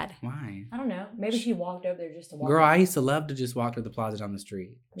bad. Why? I don't know. Maybe she walked over there just to walk. Girl, I used to love to just walk to the plaza down the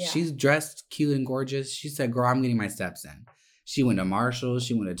street. Yeah. She's dressed cute and gorgeous. She said, girl, I'm getting my steps in. She went to Marshall.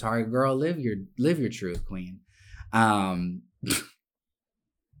 She went to Target. Girl, live your truth, queen.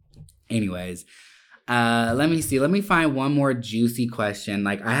 Anyways, let me see. Let me find one more juicy question.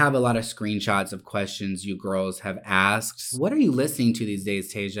 Like, I have a lot of screenshots of questions you girls have asked. What are you listening to these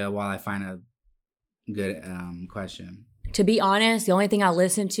days, Tasia, while I find a good question? To be honest, the only thing I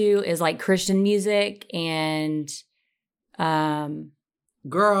listen to is like Christian music and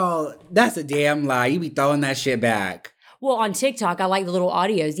girl, that's a damn lie. You be throwing that shit back. Well, on TikTok, I like the little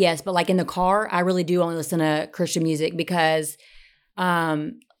audios, yes, but like in the car, I really do only listen to Christian music because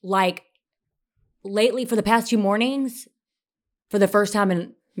like lately for the past 2 mornings, for the first time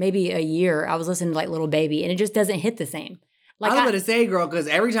in maybe a year, I was listening to like Little Baby and it just doesn't hit the same. Like, I was going to say, girl, because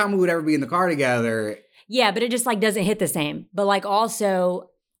every time we would ever be in the car together. Yeah, but it just like doesn't hit the same. But like also,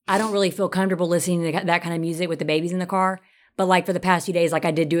 I don't really feel comfortable listening to that kind of music with the babies in the car. But like for the past few days, like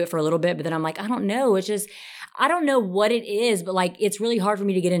I did do it for a little bit, but then I'm like, I don't know. It's just, I don't know what it is, but like it's really hard for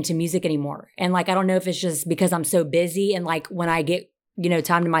me to get into music anymore. And like, I don't know if it's just because I'm so busy and like when I get, you know,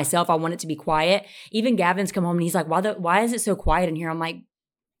 time to myself, I want it to be quiet. Even Gavin's come home and he's like, why is it so quiet in here? I'm like,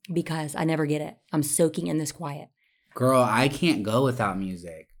 because I never get it. I'm soaking in this quiet. Girl, I can't go without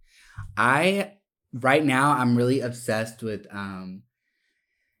music. Right now, I'm really obsessed with Can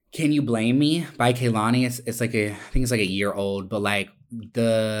You Blame Me by Kehlani. It's like I think it's like a year old, but like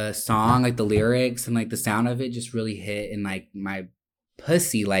the song, like the lyrics and like the sound of it just really hit in like my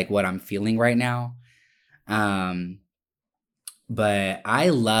pussy, like what I'm feeling right now. But I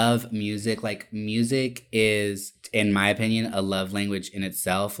love music. Like, music is, in my opinion, a love language in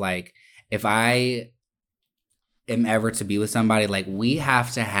itself. Like, if I am ever to be with somebody, like, we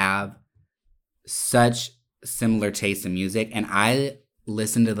have to have such similar tastes in music. And I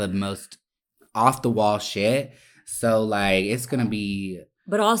listen to the most off the wall shit. So like, it's going to be.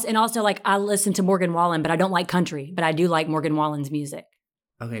 But also like I listen to Morgan Wallen, but I don't like country, but I do like Morgan Wallen's music.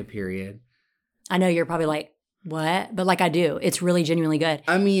 Okay, period. I know you're probably like, what? But like I do. It's really genuinely good.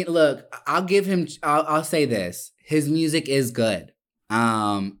 I mean, look, I'll say this. His music is good.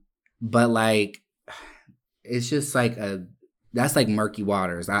 But like, it's just like that's like murky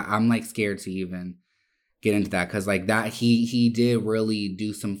waters. I'm like scared to even get into that because like that he did really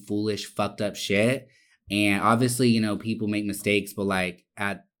do some foolish fucked up shit. And obviously, you know, people make mistakes, but like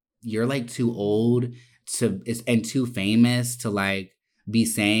you're like too old and too famous to like be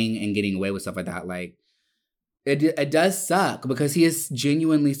saying and getting away with stuff like that. Like it does suck because he is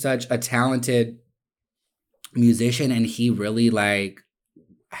genuinely such a talented musician and he really like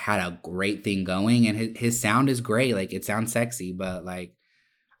had a great thing going and his sound is great. Like it sounds sexy, but like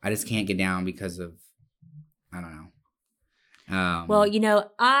I just can't get down because of, I don't know. Well, you know,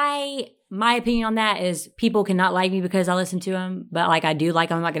 my opinion on that is people cannot like me because I listen to him, but like I do like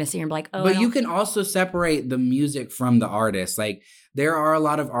him. I'm not going to sit here and be like, oh. But you can also separate the music from the artist. Like there are a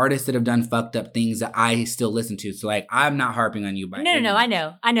lot of artists that have done fucked up things that I still listen to. So like I'm not harping on you. No, I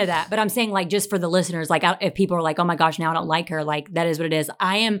know that. But I'm saying like just for the listeners, like if people are like, oh my gosh, now I don't like her, like that is what it is.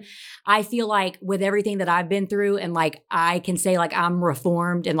 I feel like with everything that I've been through and like I can say like I'm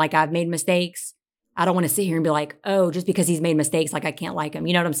reformed and like I've made mistakes. I don't want to sit here and be like, oh, just because he's made mistakes, like I can't like him.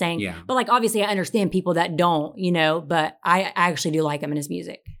 You know what I'm saying? Yeah. But like, obviously I understand people that don't, you know, but I actually do like him and his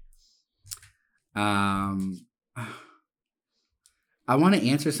music. I want to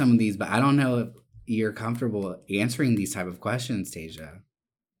answer some of these, but I don't know if you're comfortable answering these type of questions, Tasia.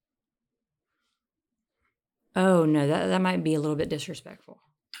 Oh, no, that might be a little bit disrespectful.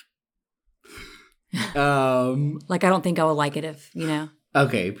 Like, I don't think I would like it if, you know.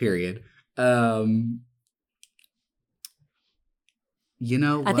 Okay, period. You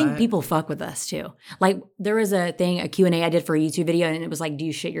know what? I think people fuck with us too. Like there was a Q&A I did for a YouTube video and it was like, do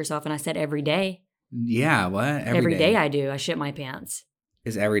you shit yourself? And I said every day. Yeah, what? Every day I do. I shit my pants.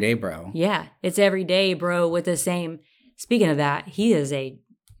 It's every day, bro. Yeah, it's every day, bro, with the same. Speaking of that, he is a,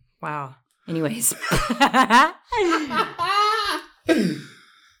 wow. Anyways.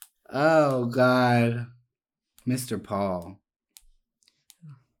 Oh, God. Mr. Paul.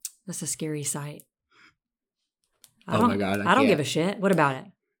 That's a scary sight. Oh my God. I don't give a shit. What about it?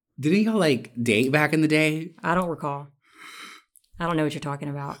 Didn't y'all like date back in the day? I don't recall. I don't know what you're talking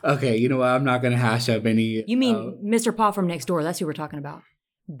about. Okay, you know what? I'm not going to hash up any. You mean Mr. Paul from next door? That's who we're talking about.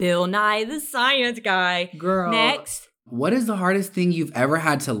 Bill Nye, the science guy. Girl. Next. What is the hardest thing you've ever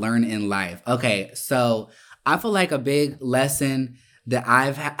had to learn in life? Okay, so I feel like a big lesson that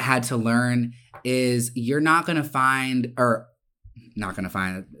I've had to learn is you're not going to find, or not going to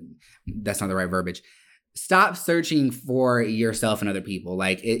find, that's not the right verbiage. Stop searching for yourself and other people.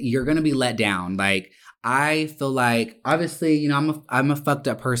 Like you're going to be let down. Like I feel like obviously, you know, I'm a fucked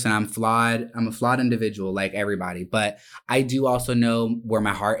up person. I'm flawed. I'm a flawed individual like everybody, but I do also know where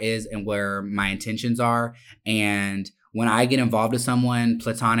my heart is and where my intentions are. And when I get involved with someone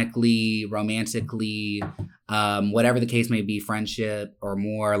platonically, romantically, whatever the case may be, friendship or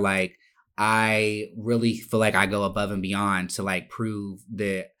more, like I really feel like I go above and beyond to like prove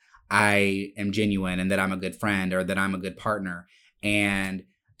that I am genuine and that I'm a good friend or that I'm a good partner. And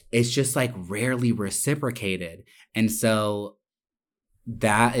it's just like rarely reciprocated. And so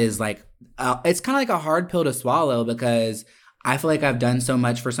that is like, it's kind of like a hard pill to swallow because I feel like I've done so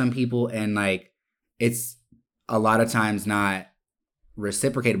much for some people and like it's a lot of times not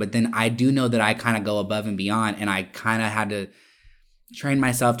reciprocated. But then I do know that I kind of go above and beyond and I kind of had to train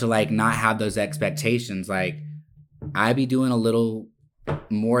myself to like not have those expectations. Like I be doing a little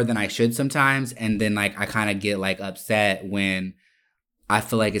more than I should sometimes. And then like I kind of get like upset when I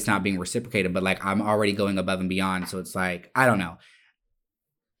feel like it's not being reciprocated, but like I'm already going above and beyond. So it's like, I don't know.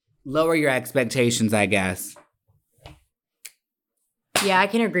 Lower your expectations, I guess. Yeah, I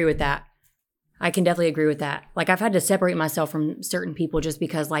can agree with that. I can definitely agree with that. Like I've had to separate myself from certain people just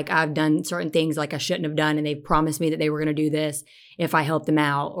because like I've done certain things like I shouldn't have done and they've promised me that they were going to do this if I helped them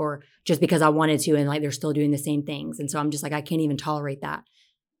out or just because I wanted to and like they're still doing the same things. And so I'm just like, I can't even tolerate that,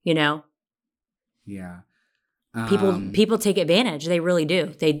 you know? Yeah. People take advantage. They really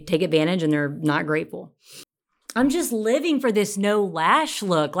do. They take advantage and they're not grateful. I'm just living for this no lash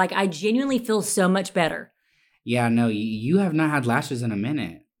look. Like I genuinely feel so much better. Yeah, no, you have not had lashes in a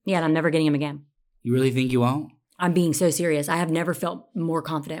minute. Yeah, and I'm never getting them again. You really think you won't? I'm being so serious. I have never felt more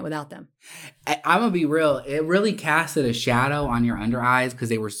confident without them. I'm going to be real. It really casted a shadow on your under eyes because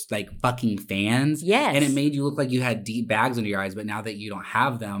they were like fucking fans. Yes. And it made you look like you had deep bags under your eyes. But now that you don't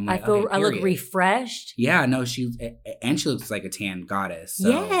have them, like, I look refreshed. Yeah, no, she looks like a tan goddess. So.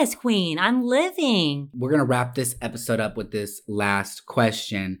 Yes, queen. I'm living. We're going to wrap this episode up with this last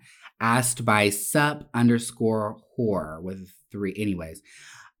question asked by sup_whore with 3. Anyways.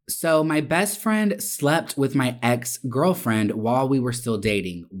 So my best friend slept with my ex-girlfriend while we were still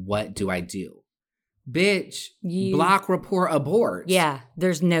dating. What do I do? Bitch, block, report, abort. Yeah,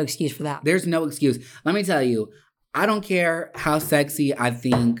 there's no excuse for that. There's no excuse. Let me tell you, I don't care how sexy I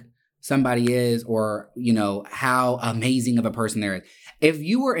think somebody is or, you know, how amazing of a person there is. If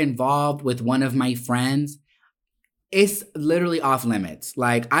you were involved with one of my friends, it's literally off limits.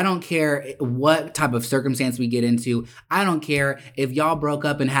 Like, I don't care what type of circumstance we get into. I don't care if y'all broke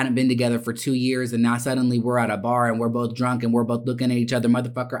up and hadn't been together for 2 years and now suddenly we're at a bar and we're both drunk and we're both looking at each other.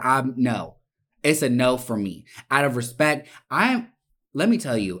 Motherfucker, no. It's a no for me. Out of respect, let me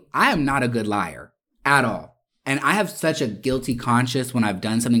tell you, I am not a good liar at all. And I have such a guilty conscience when I've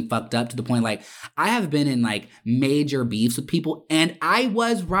done something fucked up to the point, like, I have been in, like, major beefs with people and I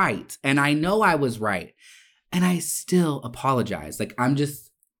was right. And I know I was right. And I still apologize. Like,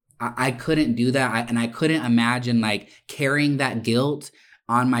 I couldn't do that. And I couldn't imagine, like, carrying that guilt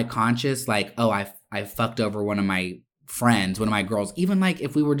on my conscience. Like, oh, I fucked over one of my friends, one of my girls. Even, like,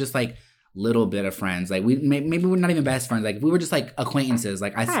 if we were just, like, little bit of friends. Like, maybe we're not even best friends. Like, if we were just, like, acquaintances.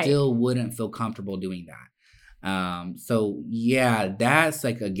 Like, I still wouldn't feel comfortable doing that. So, yeah, that's,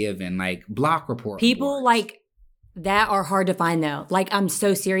 like, a given. Like, block, report. People, like... that are hard to find though. Like I'm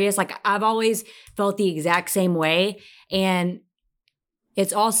so serious. Like I've always felt the exact same way. And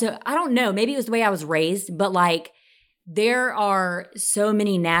it's also, I don't know, maybe it was the way I was raised, but like there are so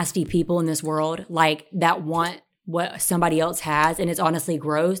many nasty people in this world, like, that want what somebody else has, and it's honestly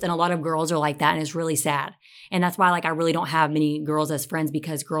gross. And a lot of girls are like that, and it's really sad. And that's why, like, I really don't have many girls as friends,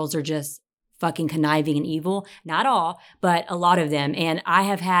 because girls are just fucking conniving and evil. Not all, but a lot of them. And I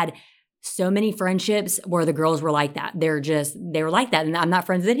have had so many friendships where the girls were like that. They were like that, and I'm not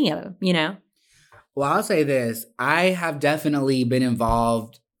friends with any of them, you know? Well, I'll say this. I have definitely been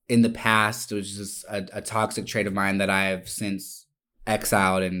involved in the past, which is a toxic trait of mine that I have since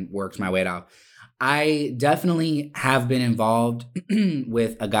exiled and worked my way out. I definitely have been involved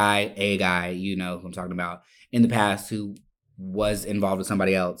with a guy, you know who I'm talking about, in the past, who was involved with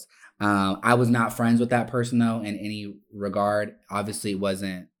somebody else. I was not friends with that person, though, in any regard. Obviously, it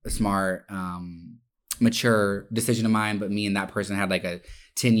wasn't a smart, mature decision of mine, but me and that person had like a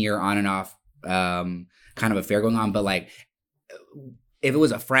 10-year on and off kind of affair going on. But like, if it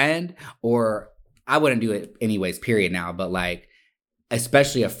was a friend, or I wouldn't do it anyways, period now, but like,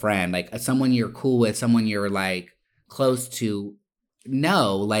 especially a friend, like someone you're cool with, someone you're like close to,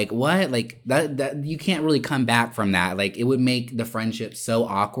 no, like what? Like that you can't really come back from that. Like it would make the friendship so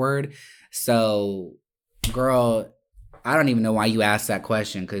awkward. So, girl, I don't even know why you asked that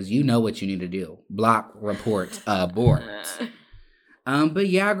question, because you know what you need to do. Block, report, abort. But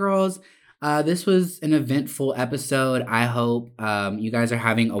yeah, girls, this was an eventful episode. I hope you guys are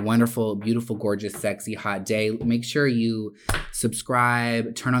having a wonderful, beautiful, gorgeous, sexy, hot day. Make sure you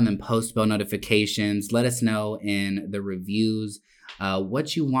subscribe, turn on them post bell notifications. Let us know in the reviews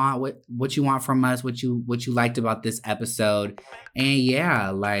what you want, what you want from us, what you liked about this episode. And yeah,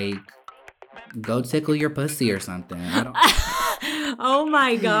 like, go tickle your pussy or something. I don't. Oh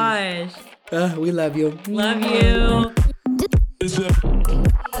my gosh. We love you. Love you.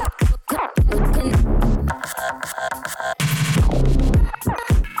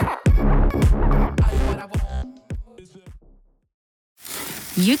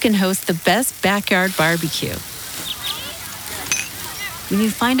 You can host the best backyard barbecue when you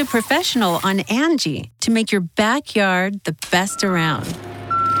find a professional on Angie to make your backyard the best around.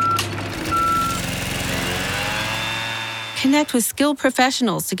 Connect with skilled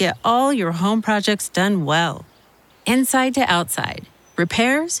professionals to get all your home projects done well. Inside to outside,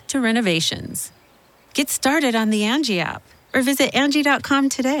 repairs to renovations. Get started on the Angie app or visit Angie.com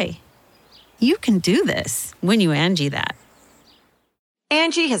today. You can do this when you Angie that.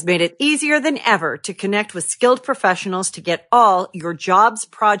 Angie has made it easier than ever to connect with skilled professionals to get all your jobs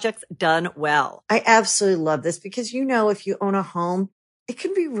projects done well. I absolutely love this because, you know, if you own a home, it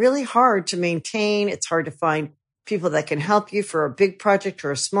can be really hard to maintain. It's hard to find people that can help you for a big project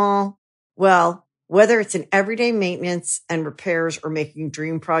or a small. Well, whether it's in everyday maintenance and repairs or making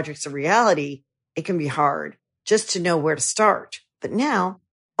dream projects a reality, it can be hard just to know where to start. But now,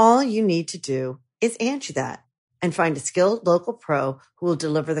 all you need to do is Angie that and find a skilled local pro who will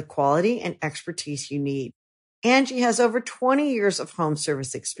deliver the quality and expertise you need. Angie has over 20 years of home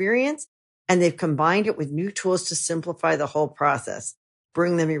service experience, and they've combined it with new tools to simplify the whole process.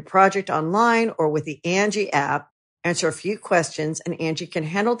 Bring them your project online or with the Angie app, answer a few questions, and Angie can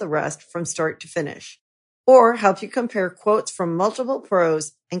handle the rest from start to finish. Or help you compare quotes from multiple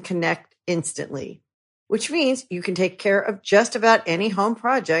pros and connect instantly, which means you can take care of just about any home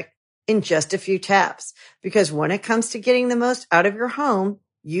project in just a few taps. Because when it comes to getting the most out of your home,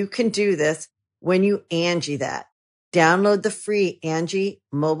 you can do this when you Angie that. Download the free Angie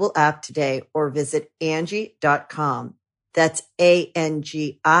mobile app today or visit Angie.com. That's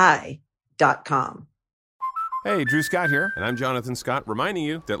ANGI.com. Hey, Drew Scott here, and I'm Jonathan Scott, reminding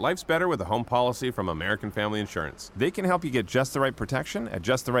you that life's better with a home policy from American Family Insurance. They can help you get just the right protection at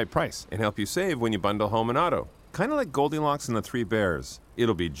just the right price and help you save when you bundle home and auto. Kind of like Goldilocks and the Three Bears.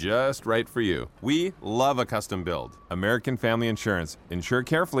 It'll be just right for you. We love a custom build. American Family Insurance. Insure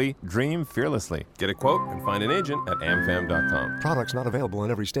carefully, dream fearlessly. Get a quote and find an agent at amfam.com. Products not available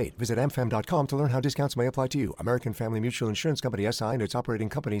in every state. Visit amfam.com to learn how discounts may apply to you. American Family Mutual Insurance Company, SI, and its operating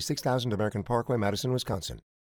company, 6000 American Parkway, Madison, Wisconsin.